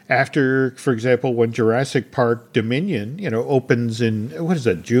 After, for example, when Jurassic Park Dominion, opens in,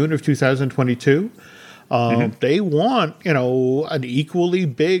 June of 2022, they want, an equally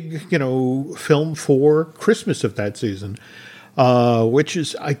big, film for Christmas of that season, which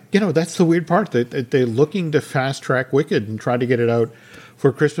is, that's the weird part, that they're looking to fast track Wicked and try to get it out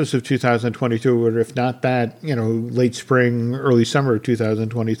for Christmas of 2022, or if not that, late spring, early summer of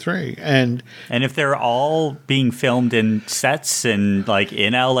 2023. And if they're all being filmed in sets and like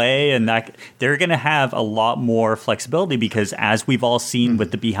in LA, and that, they're going to have a lot more flexibility, because as we've all seen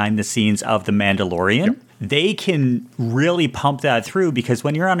with the behind the scenes of The Mandalorian, they can really pump that through, because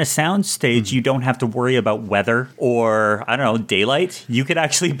when you're on a sound stage, you don't have to worry about weather or, daylight. You could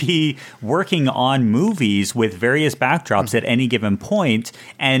actually be working on movies with various backdrops at any given point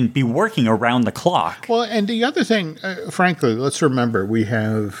and be working around the clock. Well, and the other thing, frankly, let's remember, we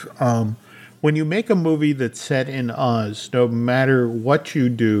have, when you make a movie that's set in Oz, no matter what you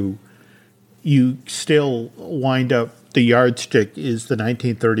do, you still wind up, the yardstick is the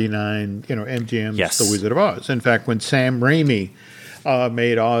 1939, MGM's The Wizard of Oz. In fact, when Sam Raimi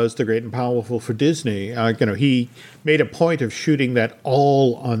made Oz the Great and Powerful for Disney, he made a point of shooting that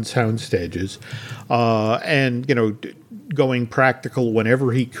all on sound stages, and going practical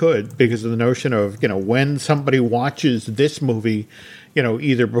whenever he could, because of the notion of when somebody watches this movie,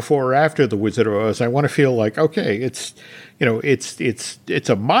 either before or after The Wizard of Oz, I want to feel like, okay, it's it's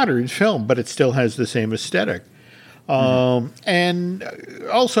a modern film, but it still has the same aesthetic. And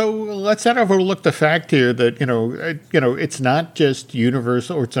also, let's not overlook the fact here that, it's not just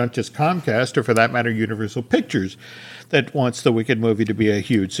Universal, or it's not just Comcast, or for that matter, Universal Pictures, that wants the Wicked movie to be a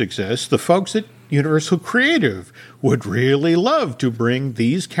huge success. The folks at Universal Creative would really love to bring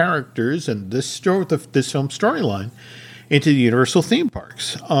these characters and this film storyline into the Universal theme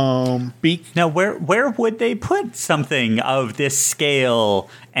parks. Now, where would they put something of this scale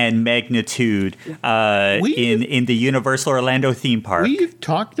and magnitude in the Universal Orlando theme park? We've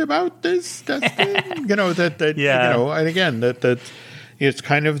talked about this, Dustin. And again, that it's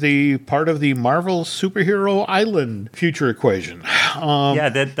kind of the part of the Marvel Superhero Island future equation.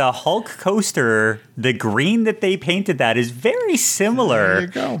 The Hulk coaster, the green that they painted that is very similar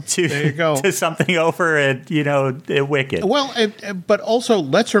to something over at, at Wicked. Well, but also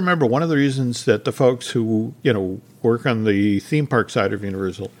let's remember one of the reasons that the folks who, work on the theme park side of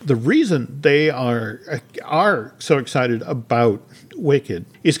Universal, the reason they are so excited about Wicked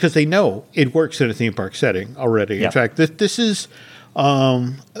is because they know it works in a theme park setting already. Yep. In fact, this is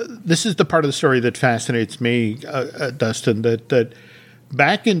the part of the story that fascinates me, Dustin, that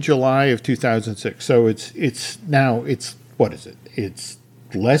back in July of 2006, so it's what is it? It's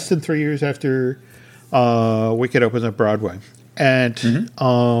less than 3 years after Wicked opens at Broadway. And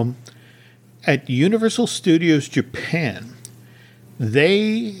at Universal Studios Japan,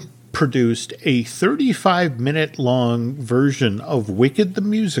 they produced a 35-minute long version of Wicked the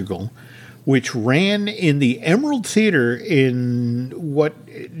Musical, which ran in the Emerald Theater in what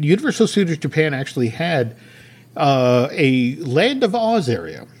Universal Studios Japan actually had a Land of Oz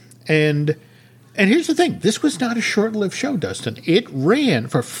area. And here's the thing. This was not a short-lived show, Dustin. It ran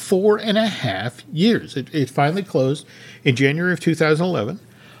for 4.5 years. It finally closed in January of 2011.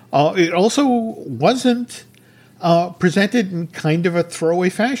 It also wasn't presented in kind of a throwaway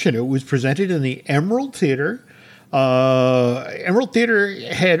fashion. It was presented in the Emerald Theater. Emerald Theater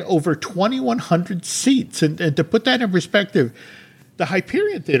had over 2,100 seats. And to put that in perspective, the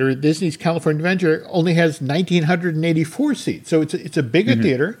Hyperion Theater, Disney's California Adventure, only has 1,984 seats. So it's a bigger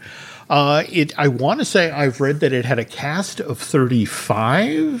theater. I want to say I've read that it had a cast of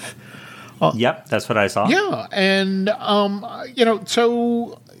 35. Yep, that's what I saw. Yeah, and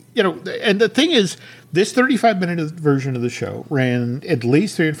and the thing is, this 35-minute version of the show ran at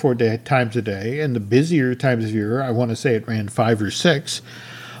least 3 and 4 times a day, and the busier times of year, I want to say it ran 5 or 6.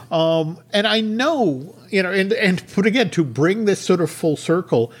 And I know, but again, to bring this sort of full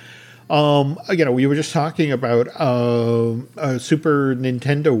circle, we were just talking about Super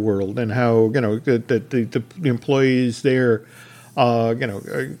Nintendo World and how the employees there,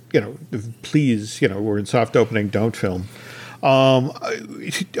 please, we're in soft opening, don't film. On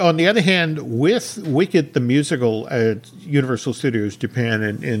the other hand, with Wicked the Musical at Universal Studios Japan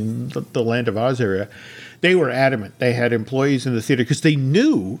in the Land of Oz area, they were adamant. They had employees in the theater because they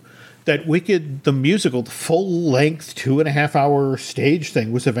knew that Wicked the Musical, the full-length 2.5-hour stage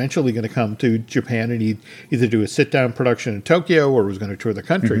thing, was eventually going to come to Japan and either do a sit-down production in Tokyo or was going to tour the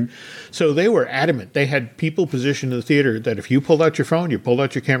country. So they were adamant. They had people positioned in the theater that if you pulled out your phone, you pulled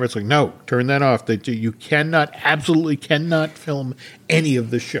out your camera, it's like, no, turn that off. That you absolutely cannot film any of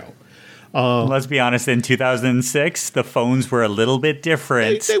the show. Let's be honest, in 2006, the phones were a little bit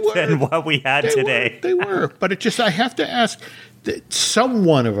different than what we had today. They were. But I have to ask, some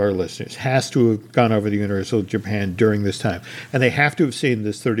one of our listeners has to have gone over to Universal Japan during this time, and they have to have seen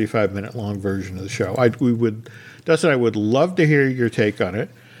this 35-minute long version of the show. Dustin, I would love to hear your take on it.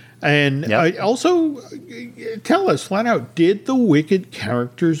 And also tell us flat out, did the Wicked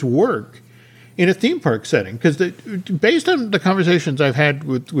characters work in a theme park setting? Because based on the conversations I've had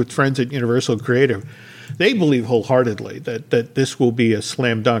with friends at Universal Creative, they believe wholeheartedly that this will be a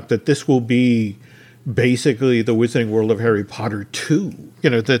slam dunk, that this will be basically the Wizarding World of Harry Potter 2,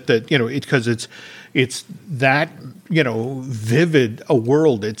 because it's that, vivid a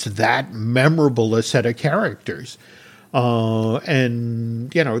world. It's that memorable a set of characters. That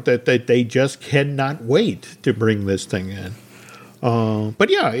they just cannot wait to bring this thing in. But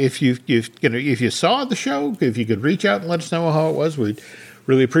yeah, if you saw the show, if you could reach out and let us know how it was, we'd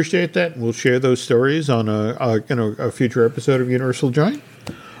really appreciate that. We'll share those stories on a future episode of Universal Joint.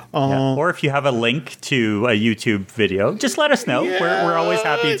 Or if you have a link to a YouTube video, just let us know. We're always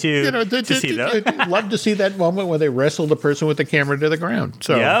happy to see that. I'd love to see that moment where they wrestled a person with the camera to the ground.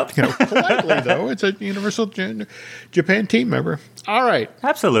 So, politely, though, it's a Universal Japan team member. All right.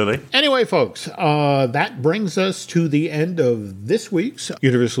 Absolutely. Anyway, folks, that brings us to the end of this week's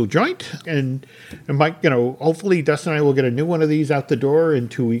Universal Joint. And Mike, hopefully Dustin and I will get a new one of these out the door in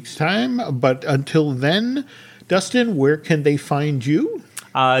 2 weeks' time. But until then, Dustin, where can they find you?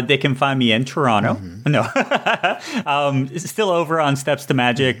 They can find me in Toronto. No, still over on Steps to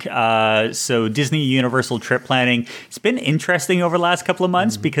Magic. So Disney Universal trip planning. It's been interesting over the last couple of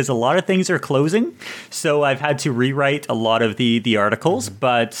months because a lot of things are closing. So I've had to rewrite a lot of the articles,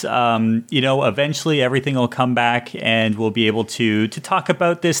 but eventually everything will come back and we'll be able to talk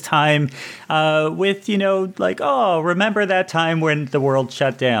about this time with, remember that time when the world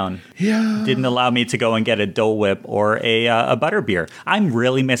shut down? Yeah. Didn't allow me to go and get a Dole Whip or a butterbeer. I'm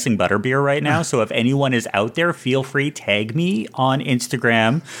really missing butterbeer right now. So if anyone is out there, feel free, tag me on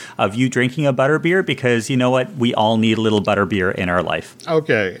Instagram of you drinking a butterbeer, because you know what? We all need a little butterbeer in our life.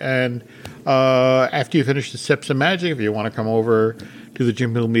 Okay. And after you finish the Steps of Magic, if you want to come over to the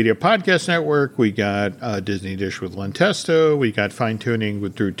Jim Hill Media Podcast Network, we got Disney Dish with Len Testo. We got Fine Tuning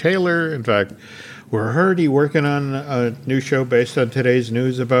with Drew Taylor. In fact, we're already working on a new show based on today's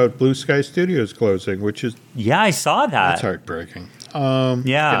news about Blue Sky Studios closing, which is... Yeah, I saw that. That's heartbreaking.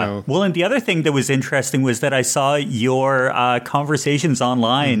 Well, and the other thing that was interesting was that I saw your conversations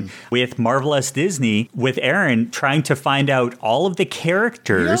online with Marvelous Disney with Aaron trying to find out all of the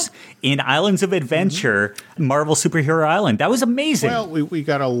characters in Islands of Adventure, Marvel Superhero Island. That was amazing. Well, we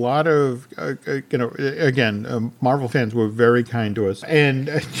got a lot of, Marvel fans were very kind to us. And,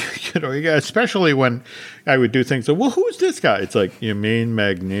 especially when I would do things like, well, who's this guy? It's like, you mean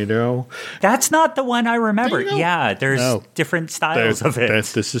Magneto? That's not the one I remember. Yeah, there's different styles of it.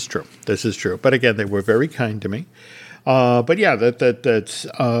 This is true. This is true. But again, they were very kind to me. But yeah, that's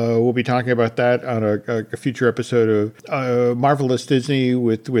we'll be talking about that on a future episode of Marvelous Disney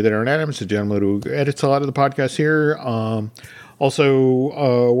with Aaron Adams, the gentleman who edits a lot of the podcasts here.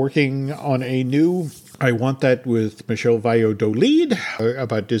 Also working on a new I Want That with Michelle Valladolid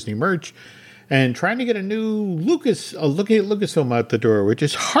about Disney merch. And trying to get a new Lucasfilm out the door, which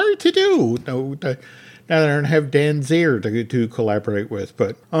is hard to do. Now that I don't have Dan Zier to collaborate with.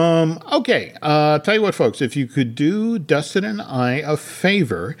 But, okay. Tell you what, folks. If you could do Dustin and I a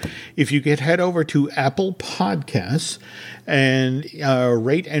favor, if you could head over to Apple Podcasts and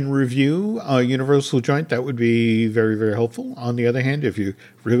rate and review Universal Joint, that would be very, very helpful. On the other hand, if you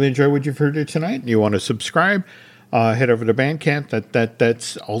really enjoy what you've heard here tonight and you want to subscribe, head over to Bandcamp.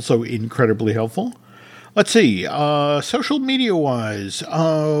 That's also incredibly helpful. Let's see. Social media-wise,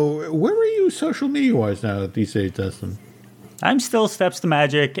 where are you social media-wise now these days, Dustin? I'm still Steps to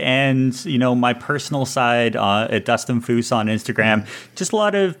Magic, and my personal side at Dustin Fuhs on Instagram. Just a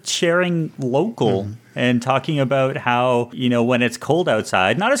lot of sharing local and talking about how when it's cold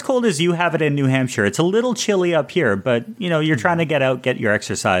outside, not as cold as you have it in New Hampshire. It's a little chilly up here, but you're trying to get out, get your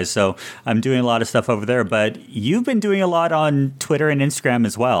exercise. So I'm doing a lot of stuff over there. But you've been doing a lot on Twitter and Instagram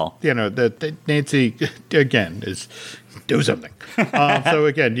as well. That Nancy again is. Do something. So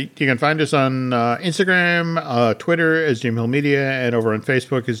again, you can find us on Instagram, Twitter as Jim Hill Media, and over on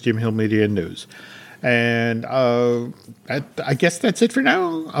Facebook as Jim Hill Media News. And I guess that's it for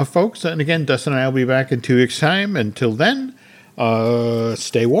now, folks. And again, Dustin and I will be back in 2 weeks' time. Until then,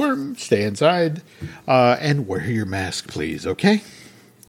 stay warm, stay inside, and wear your mask, please, okay?